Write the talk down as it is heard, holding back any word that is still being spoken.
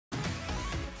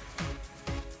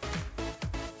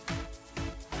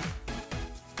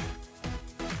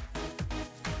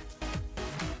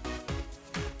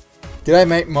G'day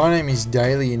mate, my name is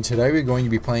Daly and today we're going to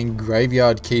be playing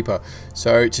Graveyard Keeper.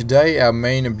 So today our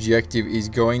main objective is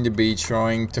going to be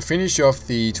trying to finish off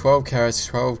the 12 carrots,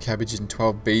 12 cabbages and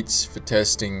 12 beets for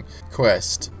testing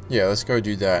quest. Yeah, let's go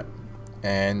do that.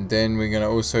 And then we're going to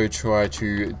also try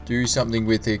to do something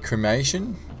with the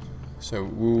cremation. So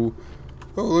we'll...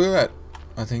 oh, look at that.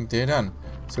 I think they're done.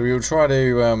 So we'll try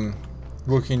to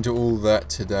look into all that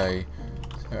today.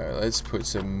 Let's put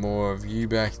some more of you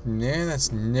back there.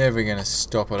 That's never going to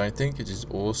stop, I don't think. It is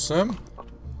awesome.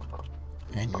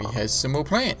 And we have some more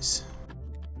plants.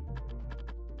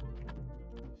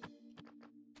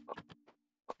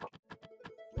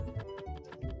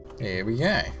 There we go.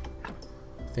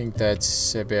 I think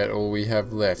that's about all we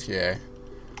have left, yeah.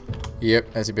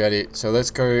 Yep, that's about it. So let's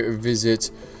go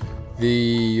visit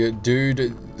the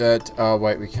dude that... oh,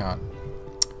 wait, we can't.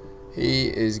 He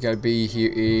is going to be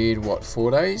here in, what,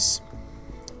 4 days?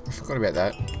 I forgot about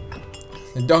that.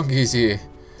 The donkey's here.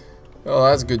 Oh,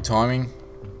 that's good timing.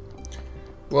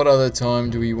 What other time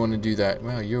do we want to do that?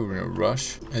 Wow, you're in a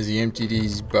rush. Has he emptied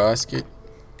his basket?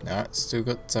 No, still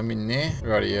got some in there.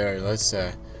 Rightio, let's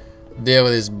deal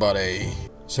with this body.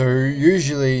 So,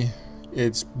 usually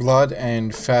it's blood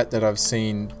and fat that I've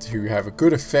seen to have a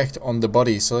good effect on the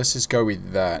body. So let's just go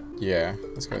with that. Yeah,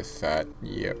 let's go with fat.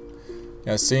 Yep.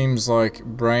 Now it seems like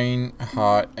brain,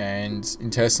 heart, and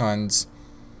intestines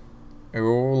are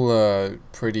all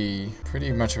pretty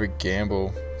much of a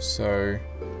gamble. So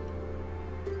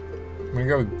I'm gonna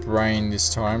go with brain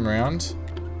this time round.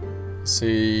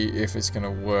 See if it's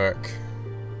gonna work.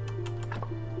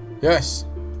 Yes,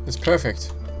 it's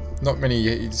perfect. Not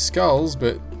many skulls,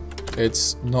 but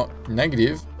it's not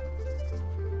negative.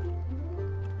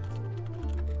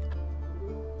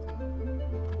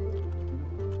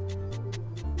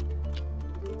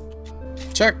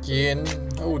 Check in.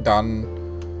 All done.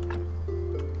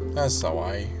 That's the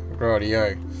way.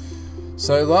 Rightio.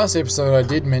 So last episode I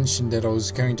did mention that I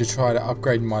was going to try to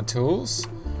upgrade my tools.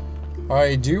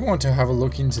 I do want to have a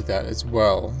look into that as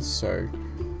well. So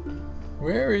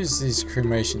where is this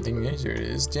cremation thing? Here it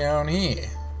is, down here.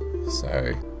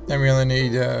 So then we only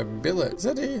need a billet. Is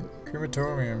that it?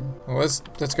 Crematorium. Well, let's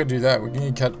go do that. We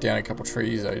need to cut down a couple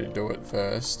trees though to do it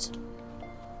first.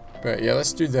 But yeah,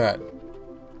 let's do that.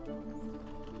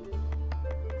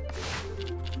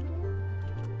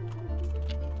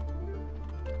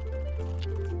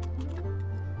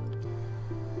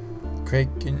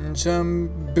 Cracking some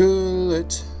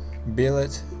billet,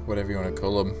 whatever you want to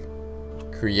call them.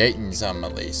 Creating some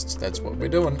at least, that's what we're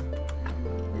doing.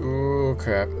 Oh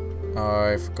crap,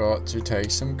 I forgot to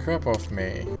take some crap off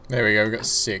me. There we go, we got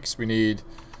 6, we need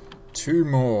 2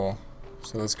 more.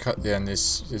 So let's cut down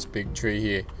this big tree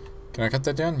here. Can I cut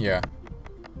that down? Yeah.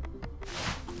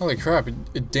 Holy crap,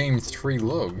 it deemed 3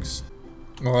 logs.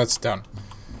 Well, that's done.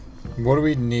 What do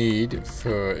we need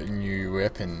for new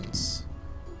weapons?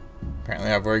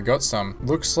 Apparently I've already got some.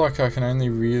 Looks like I can only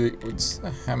really... what's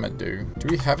the hammer do? Do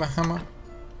we have a hammer?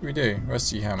 We do.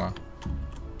 Rusty hammer.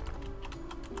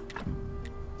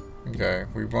 Okay,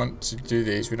 we want to do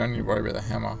these. We don't need to worry about the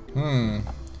hammer.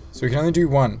 So we can only do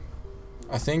 1.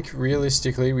 I think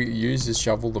realistically we use this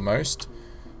shovel the most.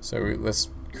 So let's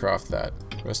craft that.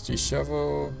 Rusty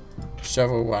shovel.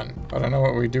 Shovel 1. I don't know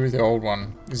what we do with the old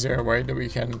one. Is there a way that we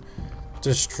can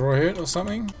destroy it or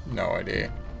something? No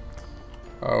idea.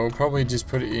 I'll probably just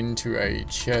put it into a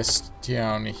chest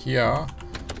down here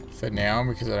for now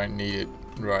because I don't need it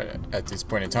right at this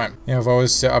point in time. Now if I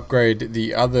was to upgrade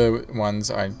the other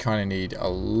ones, I kind of need a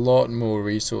lot more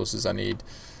resources. I need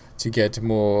to get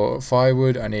more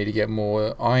firewood, I need to get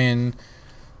more iron.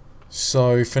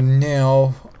 So for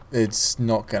now, it's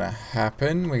not going to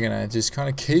happen. We're going to just kind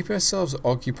of keep ourselves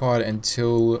occupied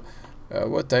until,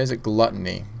 what day is it?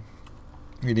 Gluttony.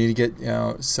 We need to get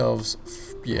ourselves,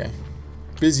 yeah,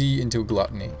 busy until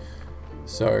gluttony.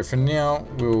 So for now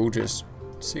we'll just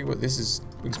see what's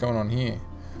going on here.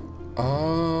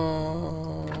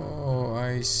 Oh,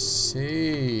 I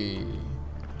see.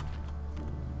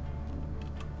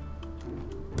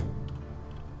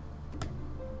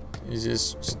 He's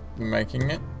just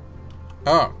making it.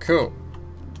 Oh, cool.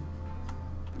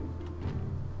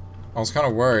 I was kind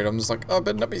of worried. I'm just like, oh, I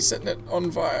better not be setting it on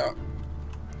fire.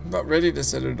 I'm not ready to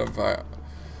set it on fire.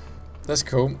 That's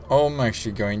cool. I'm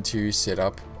actually going to set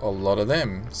up a lot of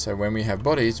them. So when we have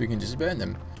bodies, we can just burn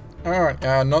them. Alright,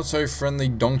 our not so friendly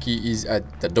donkey is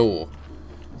at the door.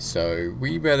 So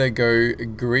we better go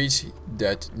greet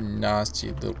that nasty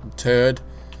little turd.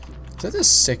 Is that the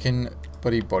second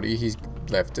body he's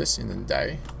left us in the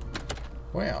day?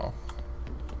 Wow.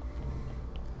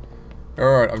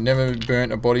 Alright, I've never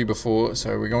burnt a body before,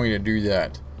 so we're going to do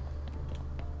that.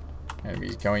 And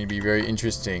it's going to be very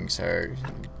interesting, so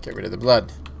get rid of the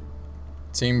blood.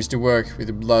 Seems to work with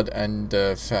the blood and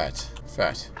fat.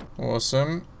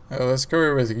 Awesome. Let's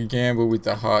go with a gamble with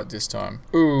the heart this time.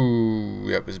 Ooh,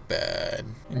 that was bad.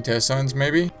 Intestines,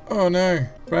 maybe? Oh no.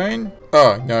 Brain?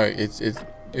 Oh no,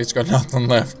 it's got nothing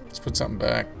left. Let's put something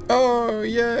back. Oh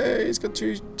yay, it's got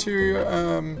two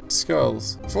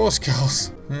skulls. 4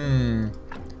 skulls.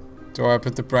 Do I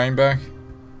put the brain back?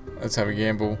 Let's have a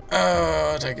gamble.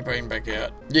 Oh, take the brain back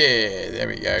out. Yeah, there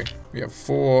we go. We have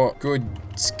 4 good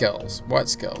skulls. White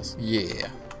skulls. Yeah.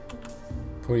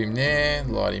 Put him there.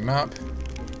 Light him up.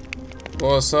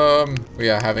 Awesome. We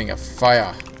are having a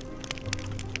fire.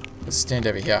 Let's stand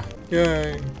over here.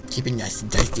 Yay. Keep it nice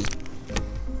and tasty.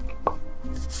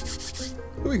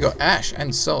 Ooh, we got ash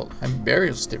and salt and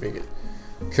burial certificate.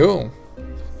 Cool.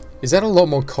 Is that a lot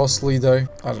more costly though?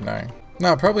 I don't know.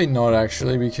 No, probably not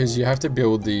actually, because you have to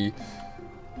build the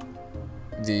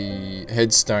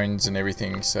headstones and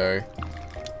everything, so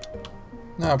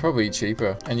no, probably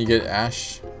cheaper. And you get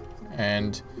ash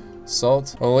and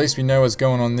salt. Well, at least we know what's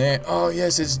going on there. Oh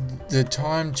yes, it's the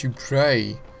time to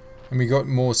pray, and we got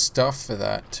more stuff for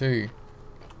that too.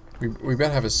 We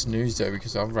better have a snooze though,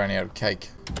 because I've run out of cake.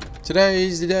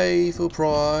 Today's the day for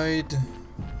pride.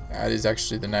 That is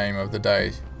actually the name of the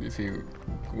day, if you're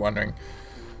wondering.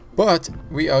 But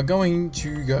we are going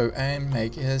to go and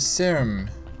make a serum,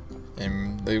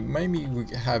 and maybe we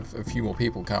have a few more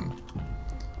people come,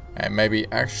 and maybe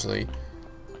actually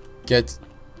get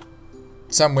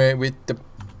somewhere with the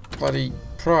bloody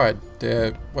pride.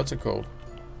 What's it called?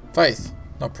 Faith,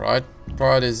 not pride.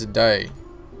 Pride is a day.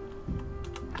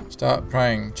 Start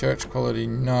praying. Church quality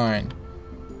 9.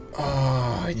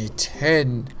 Oh, I need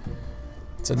 10.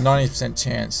 It's a 90%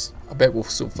 chance. I bet we'll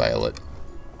still fail it.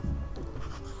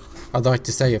 I'd like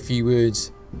to say a few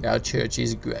words. Our church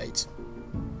is great.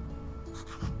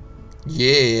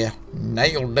 Yeah,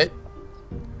 nailed it.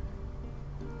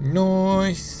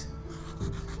 Nice.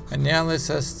 And now let's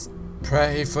just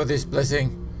pray for this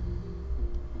blessing.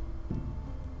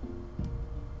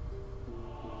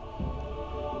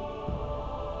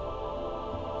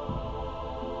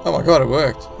 Oh my god, it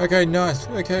worked. Okay, nice.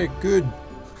 Okay, good.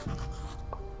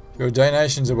 Your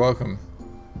donations are welcome.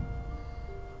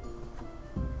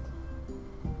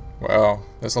 Wow,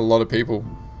 that's a lot of people.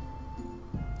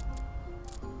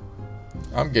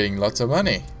 I'm getting lots of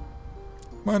money.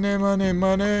 Money, money,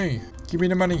 money. Give me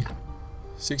the money.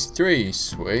 63,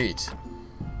 sweet.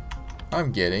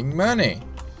 I'm getting money.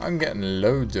 I'm getting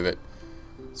loads of it.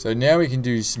 So now we can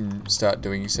do start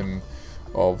doing some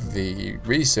of the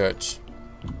research,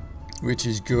 which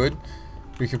is good.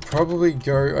 We could probably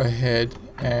go ahead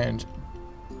and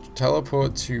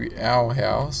teleport to our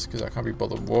house, because I can't be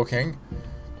bothered walking,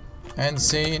 and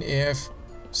seeing if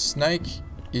Snake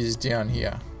is down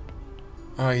here.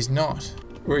 Oh, he's not.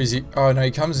 Where is he? Oh no,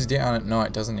 he comes down at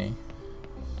night, doesn't he?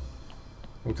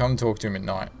 We'll come talk to him at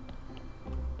night.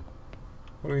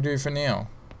 What do we do for now?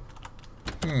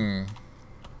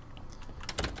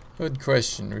 Good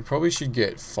question. We probably should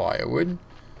get firewood.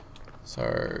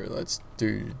 So let's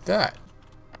do that.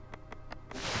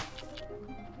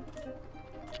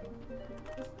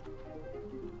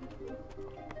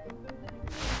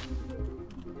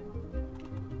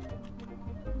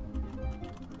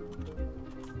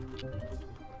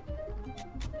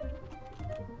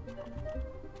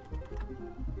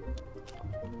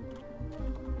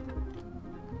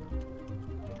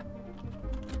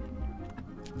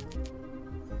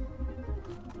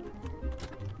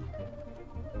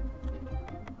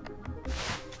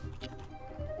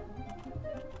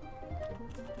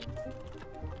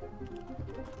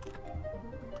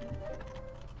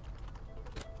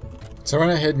 So I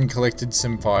went ahead and collected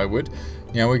some firewood.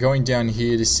 Now we're going down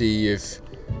here to see if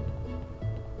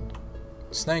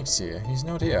Snake's here. He's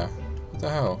not here. What the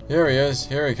hell? Here he is.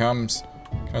 Here he comes.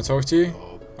 Can I talk to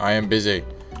you? I am busy.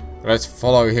 Let's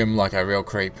follow him like a real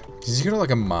creep. Has he got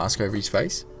like a mask over his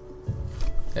face?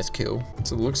 That's cool.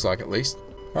 That's what it looks like at least.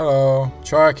 Hello.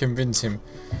 Try to convince him.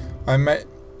 I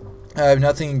have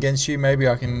nothing against you. Maybe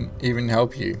I can even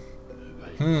help you.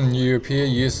 You appear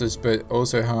useless but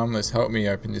also harmless. Help me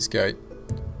open this gate.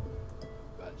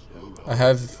 I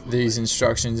have these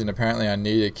instructions and apparently I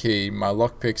need a key. My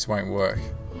lockpicks won't work.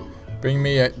 Bring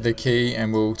me the key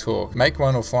and we'll talk. Make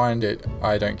one or find it.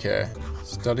 I don't care.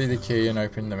 Study the key and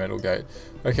open the metal gate.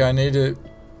 Okay, I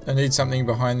need something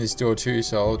behind this door too,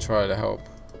 so I'll try to help.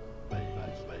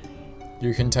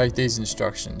 You can take these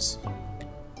instructions.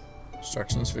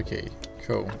 Instructions for key.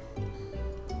 Cool.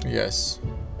 Yes.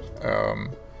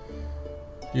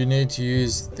 You need to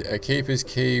use a keeper's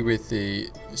key with the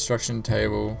instruction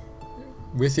table.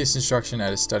 With this instruction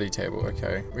at a study table.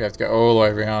 Okay, we have to go all the way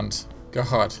around.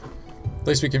 God. At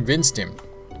least we convinced him.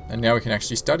 And now we can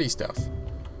actually study stuff.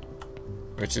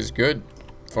 Which is good.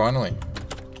 Finally.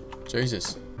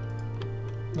 Jesus.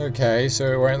 Okay,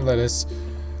 so it won't let us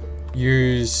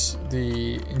use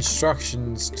the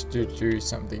instructions to do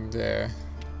something there.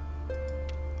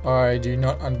 I do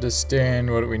not understand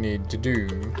what we need to do.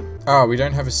 Ah, we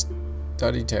don't have a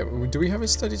study table. Do we have a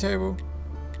study table?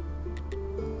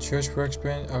 Church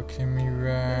workbench, alchemy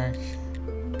rack.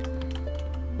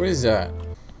 What is that?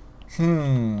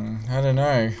 I don't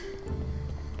know.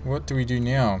 What do we do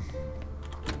now?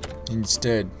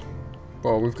 Instead.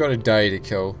 Well, we've got a day to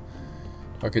kill.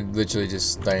 I could literally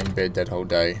just stay in bed that whole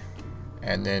day.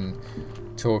 And then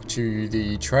talk to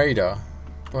the trader.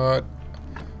 But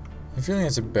I'm feeling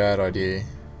that's a bad idea.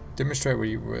 Demonstrate what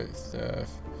you're worth.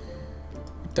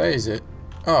 What day is it?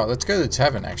 Oh, let's go to the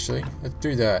tavern actually. Let's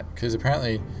do that. Because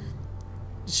apparently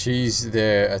she's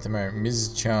there at the moment.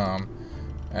 Mrs. Charm.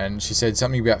 And she said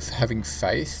something about having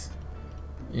faith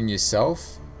in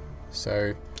yourself.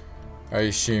 So I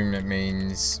assume it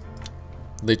means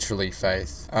literally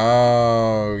faith.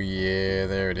 Oh yeah,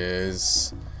 there it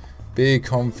is. Be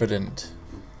confident.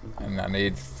 And I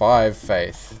need 5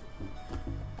 faith.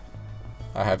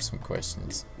 I have some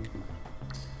questions.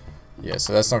 Yeah,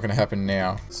 so that's not going to happen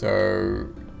now. So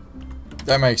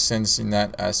that makes sense in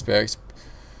that aspect.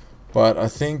 But I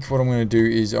think what I'm going to do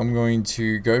is I'm going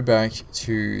to go back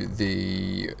to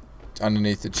the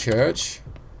underneath the church.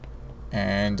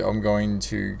 And I'm going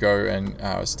to go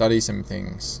and study some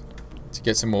things to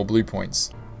get some more blue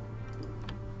points.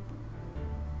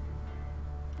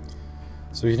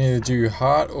 So we can either do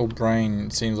heart or brain.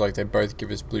 It seems like they both give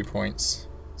us blue points.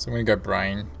 So I'm going to go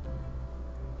brain.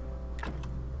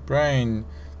 Brain.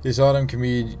 This item can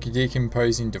be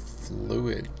decomposed into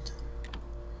fluid.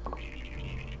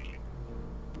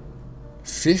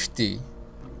 50.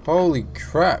 Holy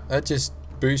crap. That just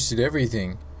boosted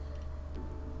everything.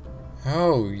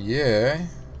 Oh yeah.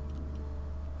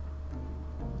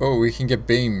 Oh, we can get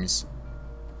beams.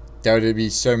 That would be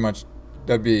so much.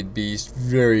 That'd be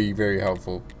very, very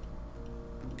helpful.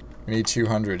 We need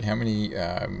 200. How many?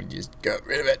 We just got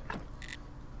rid of it.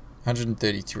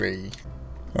 133.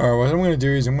 Alright, what I'm going to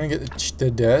do is I'm going to get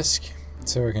the desk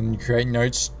so I can create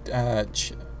notes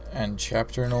and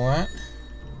chapter and all that.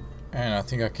 And I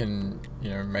think I can, you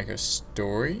know, make a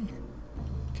story.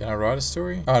 Can I write a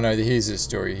story? Oh no, here's a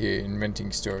story here,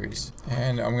 inventing stories.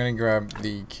 And I'm going to grab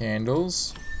the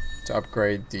candles to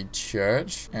upgrade the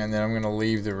church. And then I'm going to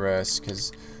leave the rest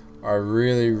because I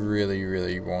really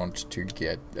want to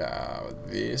get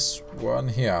this one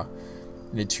here.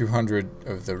 I need 200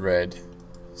 of the red.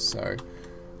 So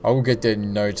I will get that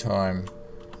in no time.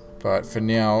 But for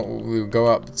now, we'll go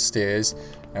upstairs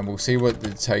and we'll see what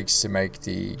it takes to make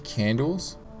the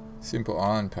candles. Simple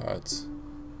iron parts.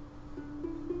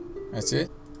 That's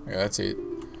it? Yeah, that's it.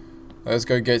 Let's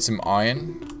go get some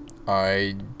iron.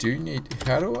 I do need...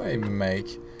 How do I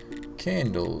make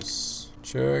candles?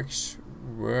 Church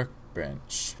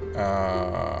workbench.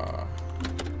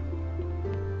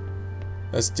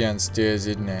 That's downstairs,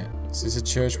 isn't it? Is this a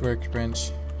church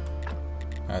workbench?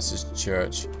 No, it's just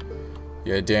church.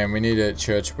 Yeah, damn, we need a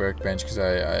church workbench because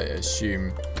I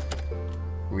assume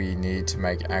we need to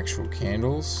make actual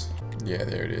candles. Yeah,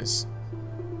 there it is.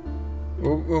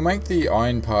 We'll make the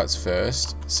iron parts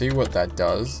first, see what that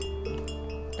does.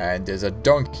 And there's a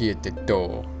donkey at the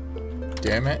door.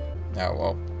 Damn it. Oh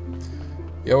well.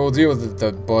 Yeah, we'll deal with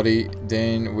the body,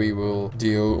 then we will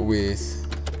deal with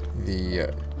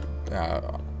the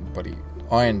body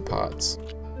iron parts.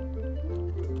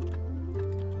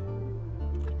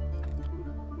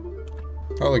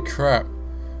 Holy crap.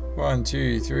 1,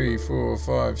 2, 3, 4,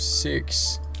 5,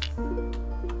 6.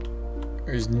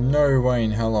 There's no way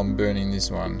in hell I'm burning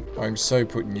this one. I'm so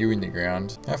putting you in the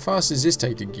ground. How fast does this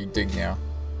take to dig now?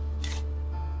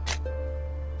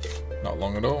 Not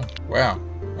long at all. Wow.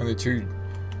 Only two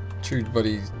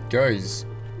bloody goes.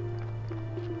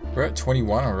 We're at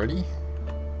 21 already?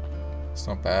 It's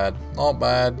not bad. Not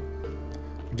bad.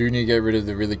 We do need to get rid of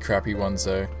the really crappy ones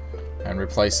though. And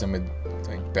replace them with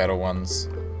like better ones.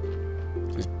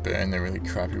 Just burn the really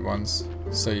crappy ones.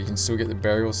 So you can still get the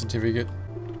burial certificate.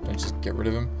 Don't just get rid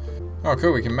of them. Oh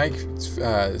cool, we can make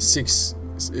 6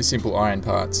 simple iron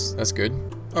parts. That's good.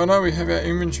 Oh no, we have our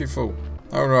inventory full.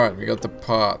 Alright, we got the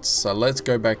parts. So let's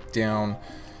go back down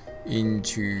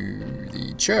into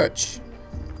the church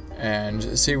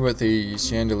and see what the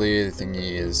chandelier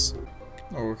thingy is.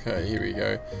 Okay, here we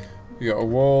go. We got a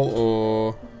wall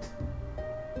or...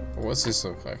 What's this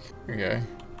look like? Okay.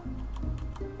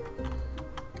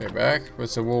 Go back.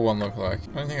 What's the wall one look like?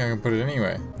 I don't think I can put it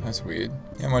anywhere. That's weird.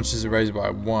 How much is it raised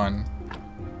by? 1.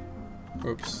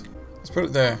 Oops. Let's put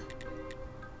it there.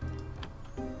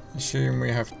 Assume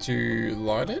we have to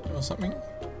light it or something?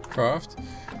 Craft.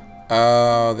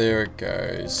 Oh, there it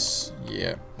goes.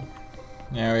 Yep.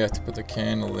 Now we have to put the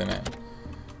candle in it.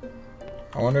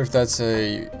 I wonder if that's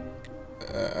a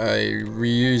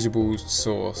reusable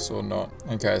source or not.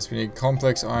 Okay, so we need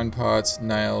complex iron parts,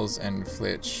 nails, and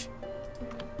flitch.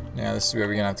 Now this is where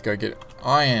we're gonna have to go get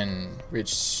iron,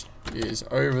 which is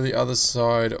over the other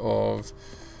side of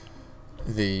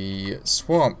the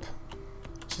swamp,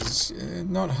 which is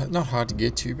not hard to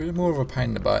get to, but more of a pain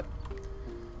in the butt.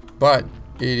 But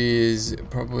it is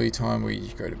probably time we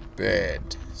go to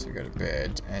bed. So go to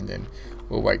bed, and then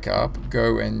we'll wake up,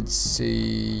 go and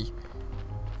see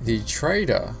the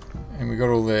trader, and we got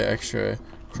all the extra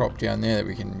crop down there that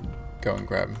we can go and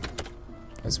grab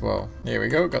as well. There we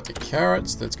go, got the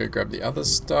carrots. Let's go grab the other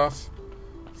stuff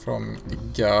from the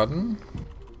garden.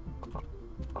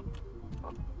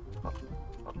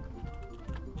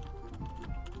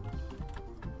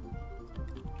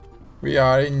 We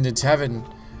are in the tavern.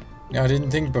 Now I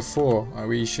didn't think before,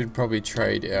 we should probably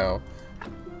trade our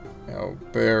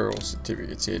burial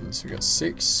certificates in. So we got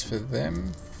 6 for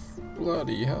them.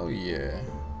 Bloody hell yeah.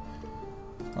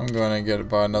 I'm gonna go to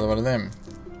buy another one of them,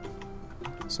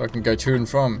 so I can go to and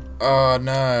from. Oh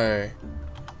no.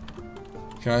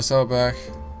 Can I sell it back?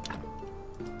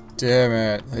 Damn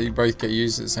it. They both get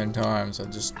used at the same time, so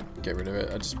I'll just get rid of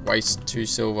it. I just wasted 2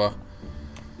 silver.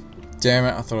 Damn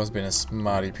it, I thought I was being a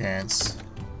smarty pants.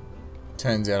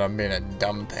 Turns out I'm being a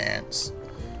dumb pants.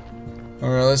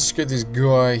 Alright, let's get this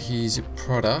guy his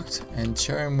product and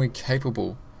show him we're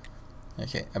capable.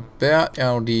 Okay, about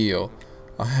our deal.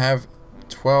 I have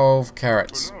 12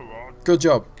 carrots. Good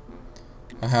job.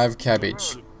 I have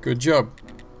cabbage. Good job.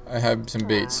 I have some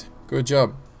beets. Good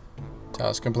job.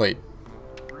 Task complete.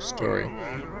 Story.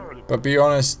 But be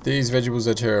honest, these vegetables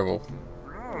are terrible.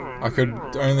 I could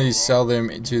only sell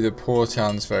them to the poor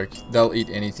townsfolk. They'll eat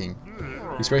anything.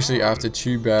 Especially after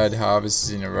 2 bad harvests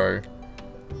in a row.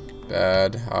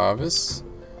 Bad harvests?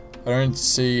 I don't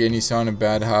see any sign of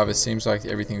bad harvest. Seems like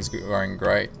everything's going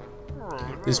great.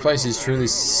 This place is truly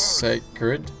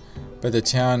sacred, but the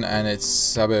town and its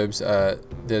suburbs,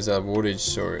 there's a water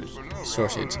shortage.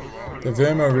 The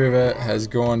Verma River has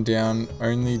gone down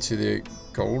only to the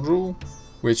Goldrel,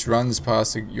 which runs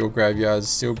past your graveyards,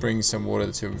 still brings some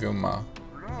water to Vilma.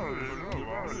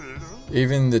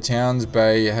 Even the town's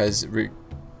bay has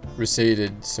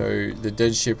receded, so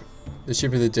the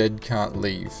ship of the dead can't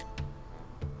leave.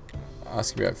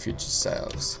 Ask about future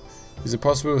sales. Is it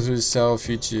possible to sell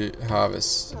future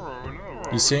harvests?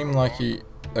 You seem like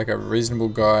a reasonable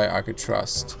guy I could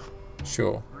trust.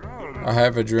 Sure. I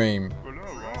have a dream,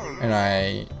 and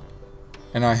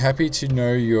I'm happy to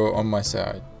know you're on my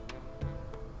side.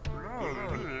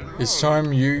 It's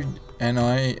time you and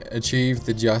I achieve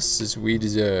the justice we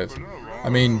deserve. I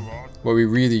mean, what we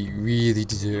really, really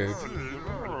deserve.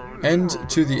 And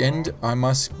to the end, I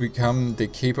must become the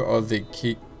keeper of the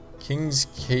King's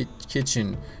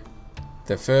Kitchen,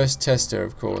 the first tester,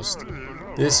 of course.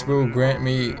 This will grant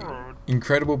me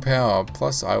incredible power,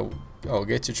 plus I'll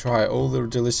get to try all the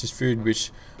delicious food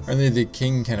which only the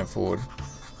king can afford.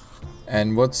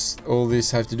 And what's all this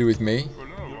have to do with me?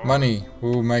 Money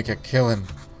will make a killing.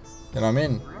 Then I'm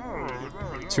in.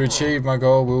 To achieve my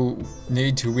goal, we'll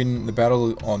need to win the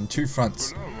battle on 2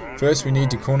 fronts. First, we need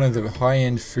to corner the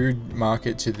high-end food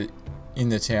market in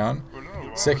the town.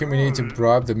 Second, we need to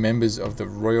bribe the members of the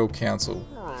Royal Council.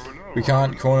 We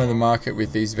can't corner the market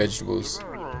with these vegetables,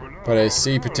 but I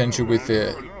see potential with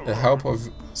the help of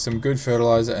some good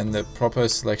fertilizer and the proper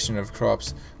selection of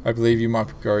crops. I believe you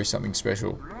might grow something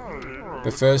special.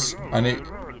 But first,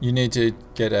 you need to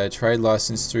get a trade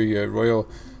license through your royal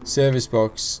service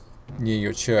box near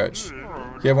your church.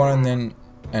 Get one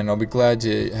and I'll be glad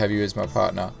to have you as my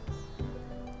partner.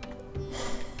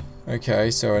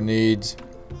 Okay, so I need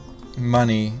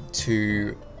money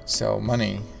to sell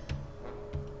money.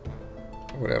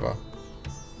 Whatever.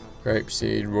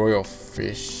 Grapeseed, royal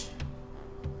fish.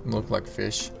 Look like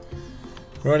fish.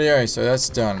 Rightio, so that's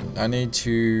done. I need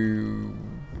to...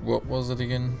 what was it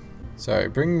again? So,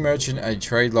 bring merchant a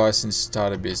trade license,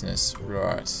 start a business.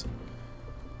 Right.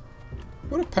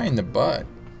 What a pain in the butt.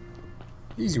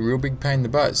 He's a real big pain in the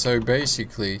butt. So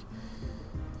basically,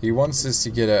 he wants us to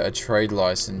get a trade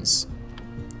license,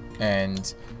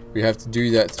 and we have to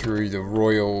do that through the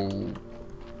royal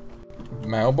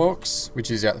mailbox,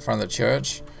 which is out the front of the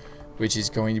church, which is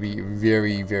going to be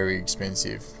very, very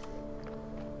expensive.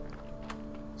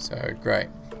 So great.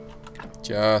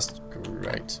 Just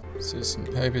great. Citizen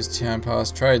papers, town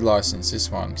pass, trade license, this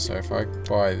one. So if I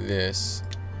buy this,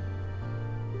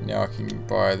 now I can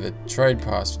buy the trade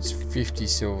pass, which is 50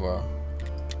 silver.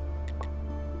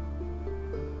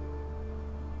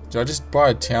 Did I just buy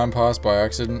a town pass by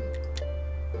accident?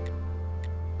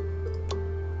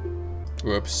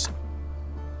 Whoops.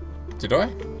 Did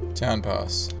I? Town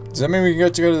pass. Does that mean we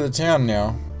get to go to the town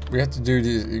now? We have to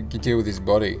deal with his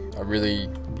body. I really,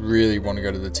 really want to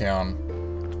go to the town.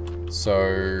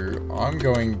 So I'm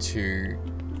going to,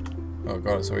 oh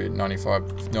god, it's already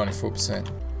 94%.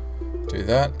 Do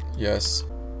that, yes,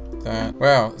 that.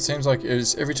 Wow, it seems like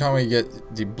it's every time we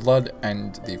get the blood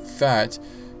and the fat,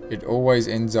 it always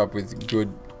ends up with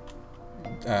good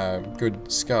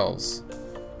skulls.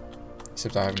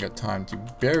 Except I haven't got time to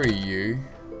bury you.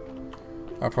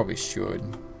 I probably should.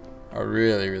 I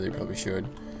really, really probably should.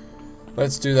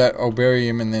 Let's do that. I'll bury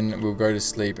him and then we'll go to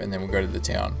sleep and then we'll go to the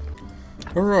town.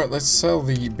 Alright, let's sell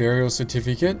the burial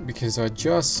certificate because I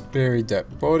just buried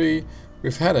that body.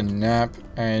 We've had a nap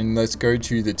and let's go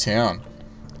to the town.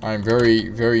 I'm very,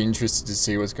 very interested to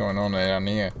see what's going on down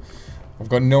here. I've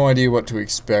got no idea what to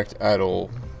expect at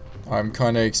all. I'm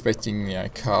kind of expecting, you know,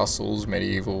 castles,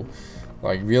 medieval,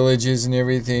 like villages and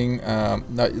everything.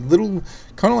 Little,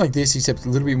 kind of like this, except a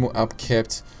little bit more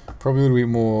upkept. Probably a little bit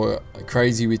more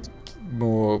crazy with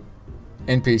more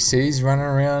NPCs running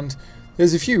around.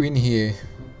 There's a few in here,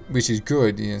 which is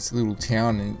good. You know, it's a little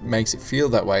town and it makes it feel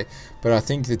that way. But I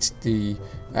think that the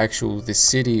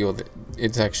city, or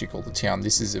it's actually called the town.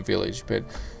 This is a village, but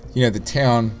you know, the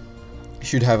town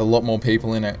should have a lot more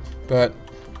people in it. But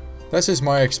that's just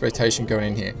my expectation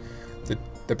going in here.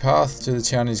 The path to the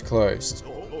town is closed.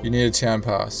 You need a town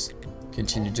pass.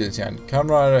 Continue to the town. Come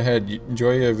right ahead.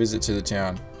 Enjoy your visit to the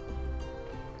town.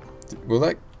 Will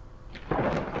that?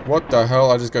 What the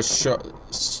hell? I just got shot.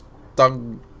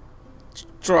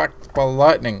 Struck by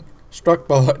lightning. Struck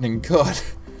by lightning. God.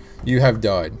 You have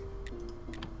died.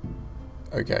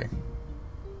 Okay.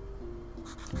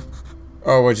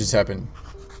 Oh, what just happened?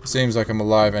 Seems like I'm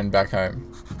alive and back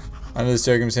home. Under the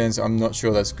circumstance, I'm not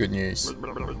sure that's good news.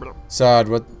 Sard,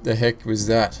 what the heck was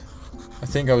that? I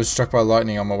think I was struck by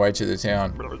lightning on my way to the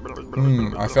town.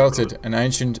 I felt it. An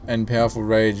ancient and powerful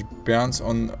rage bounce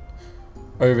on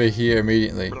over here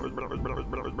immediately.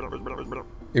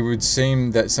 It would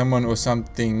seem that someone or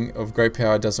something of great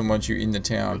power doesn't want you in the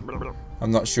town.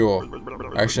 I'm not sure.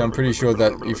 Actually, I'm pretty sure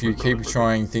that if you keep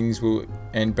trying, things will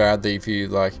end badly for you.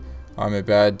 Like, I'm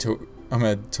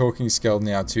a talking skull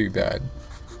now, too bad.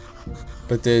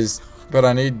 But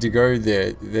I need to go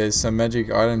there. There's some magic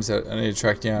items that I need to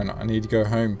track down. I need to go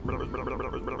home.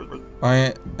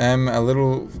 I am a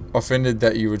little offended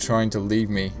that you were trying to leave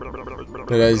me.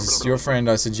 But as your friend,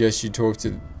 I suggest you talk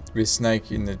with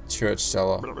Snake in the church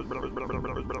cellar.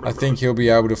 I think he'll be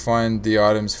able to find the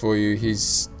items for you.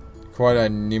 He's quite a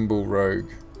nimble rogue.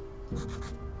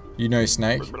 You know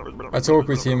Snake? I talk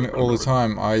with him all the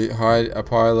time. I hide in a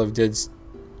pile of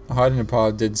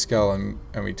dead skull and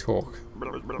we talk.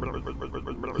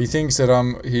 He thinks that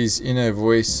I'm his inner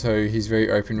voice, so he's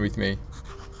very open with me.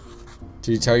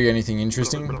 Did he tell you anything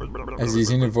interesting? As his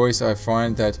inner voice, I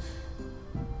find that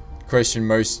question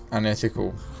most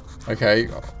unethical. Okay,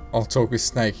 I'll talk with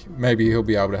Snake. Maybe he'll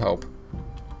be able to help.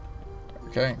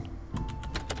 Okay.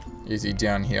 Is he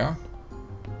down here?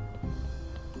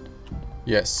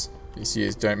 Yes. Yes, he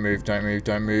is. Don't move, don't move,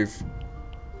 don't move.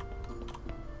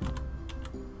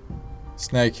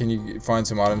 Snake, can you find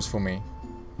some items for me?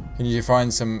 Can you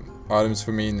find some items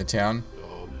for me in the town?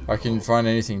 I can find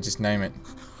anything, just name it.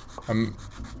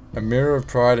 A mirror of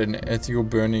pride, an ethical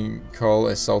burning coal,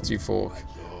 a salty fork.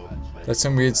 That's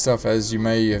some weird stuff. As you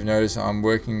may have noticed, I'm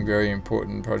working a very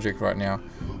important project right now.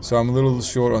 So I'm a little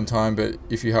short on time, but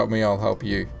if you help me, I'll help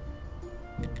you.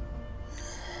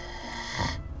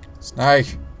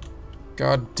 Snake!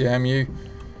 God damn you.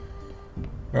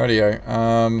 Rightio.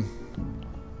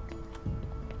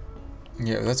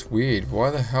 Yeah, that's weird.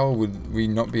 Why the hell would we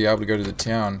not be able to go to the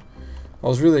town? I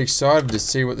was really excited to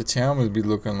see what the town would be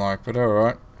looking like, but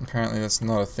alright. Apparently that's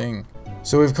not a thing.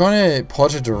 So we've kind of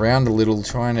potted around a little,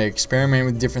 trying to experiment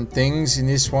with different things in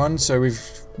this one. So we've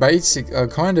basically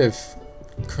kind of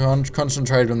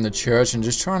concentrated on the church and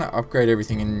just trying to upgrade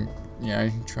everything and, you know,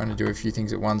 trying to do a few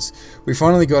things at once. We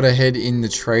finally got ahead in the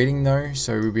trading though,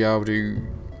 so we'll be able to,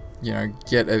 you know,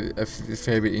 get a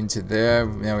fair bit into there.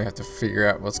 Now we have to figure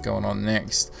out what's going on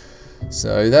next.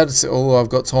 So that's all I've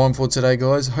got time for today,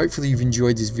 guys. Hopefully you've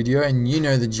enjoyed this video, and you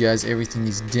know the jazz. Everything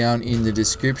is down in the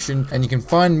description, and you can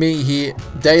find me here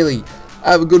daily.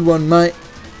 Have a good one, mate.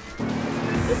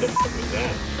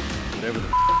 Whatever the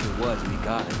f it was, we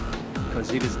got it.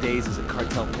 Rosita's days as a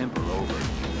cartel pimp are over.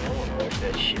 No one wears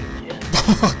that shit again.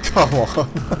 Come on.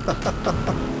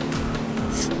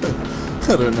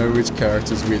 I don't know which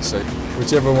character's which.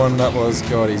 Whichever one that was,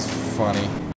 God, he's funny.